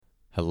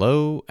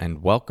Hello,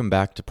 and welcome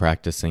back to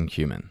Practicing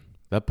Human,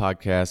 the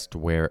podcast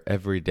where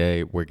every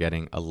day we're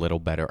getting a little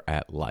better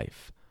at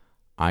life.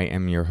 I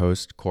am your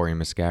host, Corey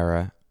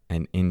Mascara,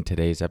 and in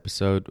today's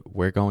episode,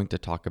 we're going to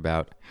talk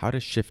about how to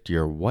shift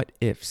your what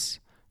ifs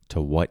to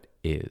what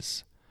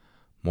is.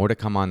 More to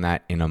come on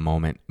that in a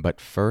moment,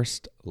 but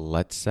first,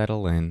 let's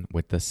settle in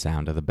with the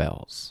sound of the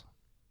bells.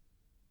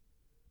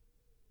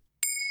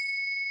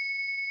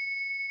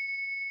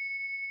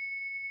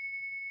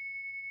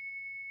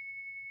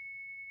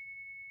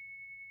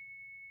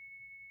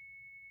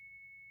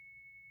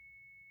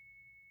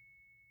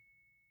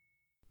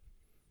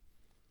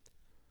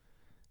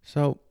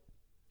 So,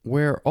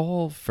 we're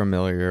all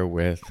familiar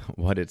with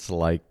what it's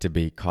like to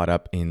be caught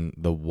up in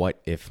the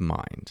what if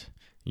mind.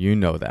 You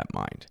know that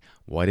mind.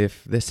 What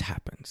if this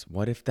happens?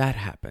 What if that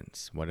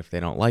happens? What if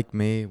they don't like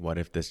me? What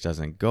if this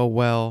doesn't go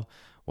well?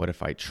 What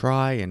if I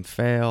try and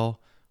fail?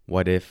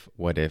 What if,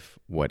 what if,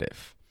 what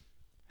if?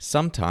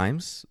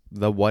 Sometimes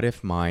the what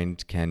if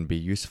mind can be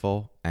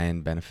useful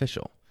and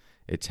beneficial.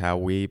 It's how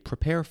we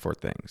prepare for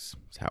things,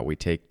 it's how we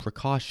take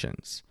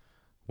precautions.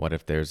 What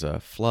if there's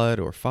a flood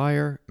or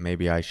fire?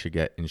 Maybe I should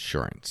get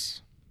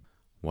insurance.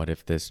 What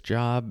if this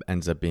job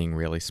ends up being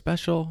really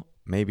special?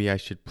 Maybe I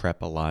should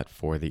prep a lot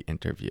for the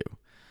interview.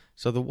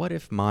 So the what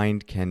if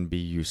mind can be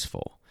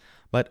useful,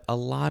 but a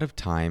lot of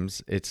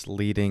times it's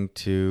leading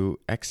to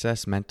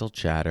excess mental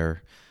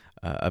chatter,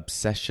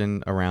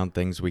 obsession around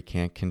things we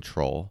can't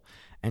control,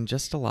 and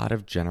just a lot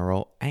of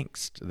general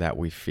angst that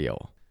we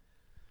feel.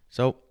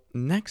 So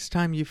next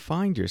time you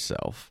find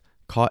yourself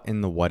caught in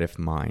the what if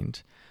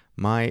mind,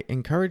 my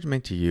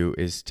encouragement to you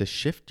is to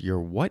shift your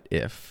what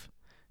if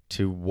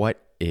to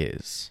what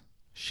is.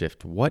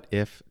 Shift what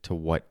if to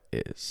what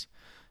is.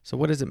 So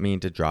what does it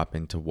mean to drop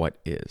into what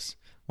is?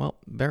 Well,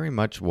 very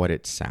much what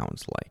it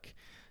sounds like.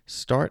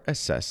 Start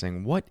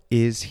assessing what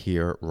is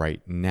here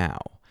right now.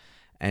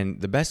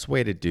 And the best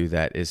way to do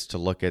that is to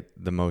look at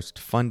the most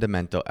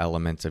fundamental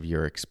elements of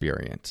your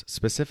experience,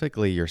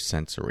 specifically your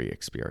sensory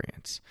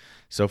experience.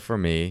 So for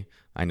me,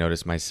 I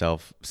notice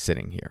myself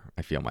sitting here.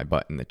 I feel my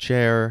butt in the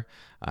chair.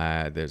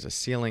 There's a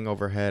ceiling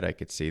overhead. I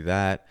could see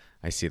that.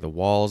 I see the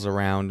walls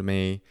around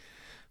me.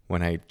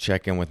 When I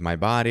check in with my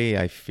body,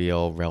 I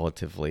feel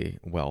relatively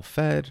well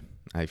fed.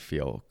 I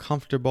feel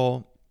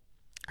comfortable.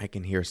 I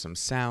can hear some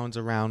sounds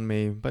around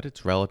me, but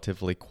it's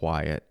relatively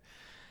quiet.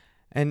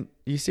 And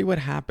you see what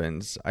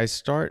happens. I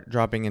start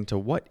dropping into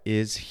what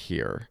is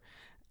here.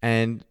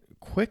 And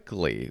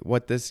quickly,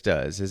 what this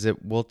does is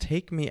it will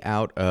take me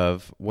out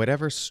of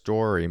whatever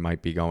story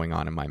might be going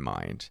on in my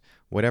mind,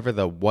 whatever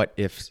the what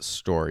if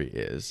story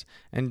is,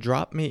 and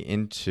drop me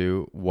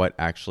into what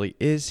actually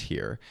is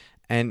here.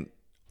 And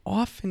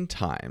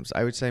oftentimes,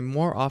 I would say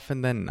more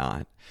often than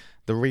not,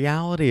 the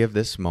reality of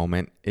this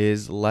moment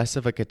is less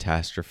of a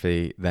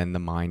catastrophe than the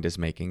mind is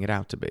making it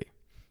out to be.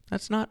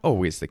 That's not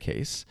always the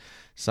case.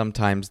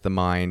 Sometimes the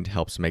mind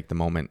helps make the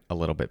moment a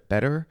little bit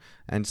better,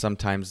 and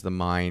sometimes the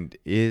mind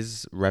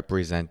is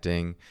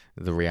representing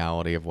the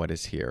reality of what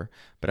is here.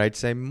 But I'd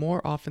say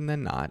more often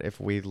than not, if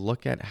we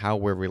look at how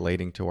we're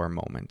relating to our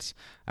moments,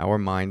 our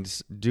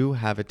minds do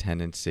have a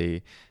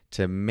tendency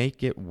to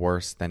make it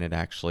worse than it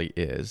actually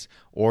is,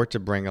 or to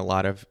bring a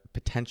lot of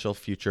potential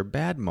future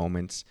bad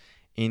moments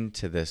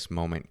into this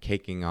moment,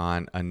 caking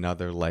on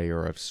another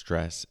layer of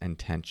stress and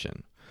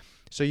tension.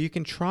 So you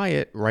can try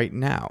it right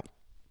now.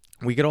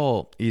 We could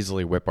all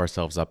easily whip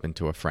ourselves up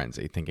into a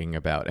frenzy thinking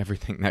about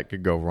everything that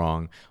could go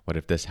wrong. What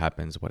if this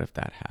happens? What if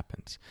that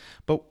happens?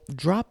 But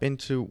drop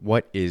into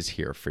what is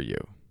here for you.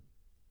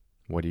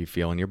 What do you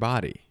feel in your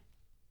body?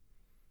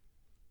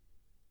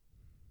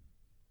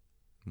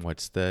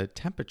 What's the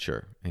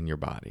temperature in your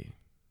body?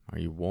 Are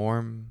you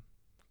warm?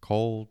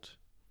 Cold?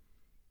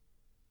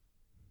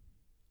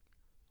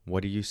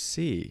 What do you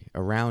see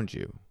around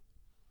you?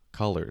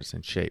 Colors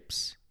and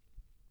shapes.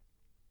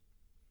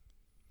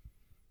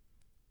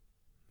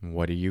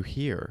 What do you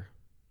hear,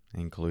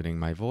 including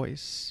my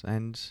voice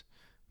and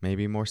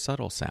maybe more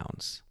subtle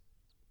sounds?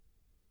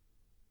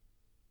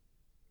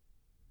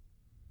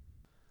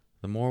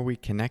 The more we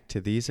connect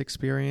to these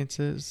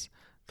experiences,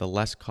 the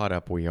less caught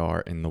up we are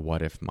in the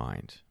what if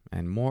mind.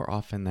 And more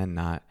often than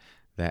not,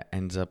 that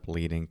ends up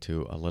leading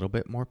to a little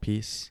bit more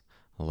peace,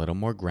 a little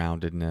more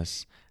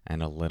groundedness,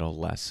 and a little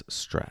less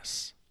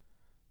stress.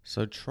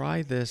 So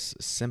try this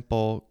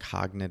simple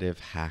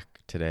cognitive hack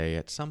today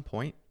at some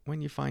point when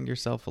you find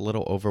yourself a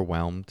little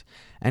overwhelmed.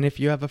 And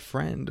if you have a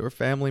friend or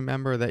family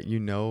member that you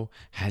know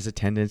has a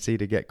tendency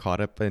to get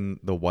caught up in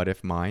the what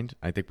if mind,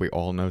 I think we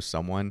all know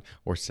someone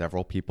or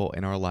several people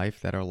in our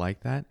life that are like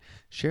that,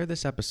 share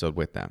this episode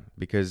with them,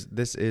 because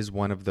this is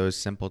one of those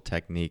simple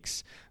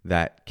techniques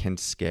that can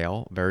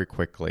scale very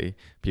quickly.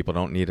 People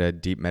don't need a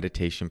deep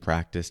meditation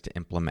practice to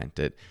implement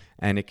it,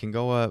 and it can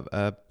go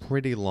a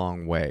pretty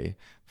long way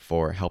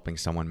for helping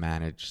someone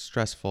manage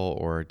stressful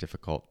or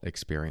difficult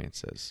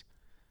experiences.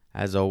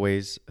 As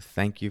always,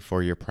 thank you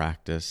for your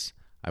practice.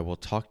 I will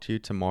talk to you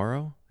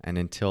tomorrow, and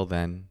until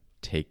then,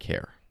 take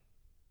care.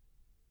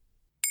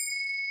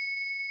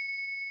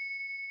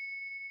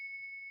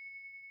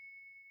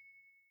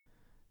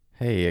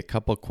 Hey, a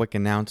couple quick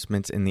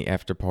announcements in the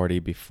after party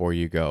before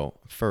you go.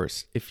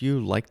 First, if you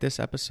like this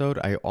episode,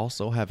 I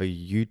also have a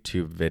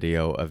YouTube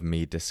video of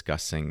me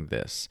discussing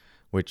this,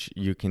 which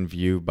you can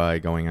view by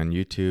going on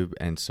YouTube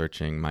and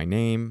searching my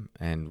name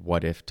and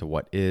what if to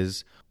what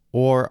is.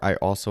 Or I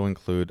also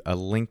include a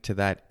link to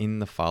that in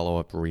the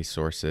follow-up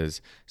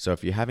resources. So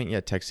if you haven't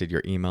yet texted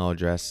your email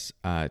address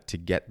to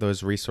get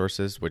those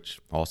resources, which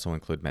also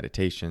include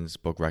meditations,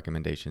 book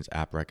recommendations,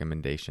 app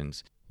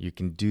recommendations, you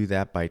can do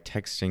that by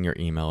texting your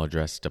email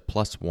address to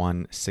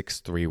 +1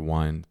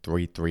 631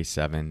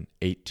 337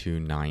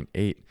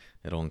 8298.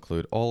 It'll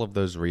include all of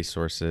those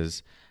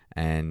resources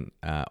and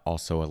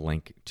also a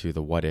link to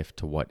the What If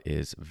to What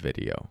Is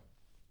video.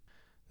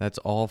 That's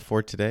all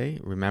for today.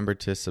 Remember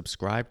to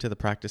subscribe to the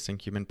Practicing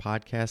Human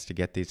podcast to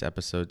get these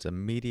episodes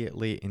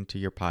immediately into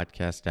your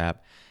podcast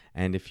app.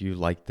 And if you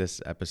like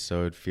this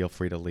episode, feel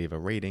free to leave a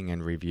rating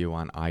and review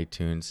on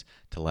iTunes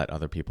to let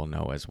other people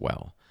know as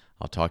well.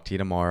 I'll talk to you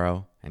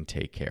tomorrow, and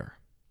take care.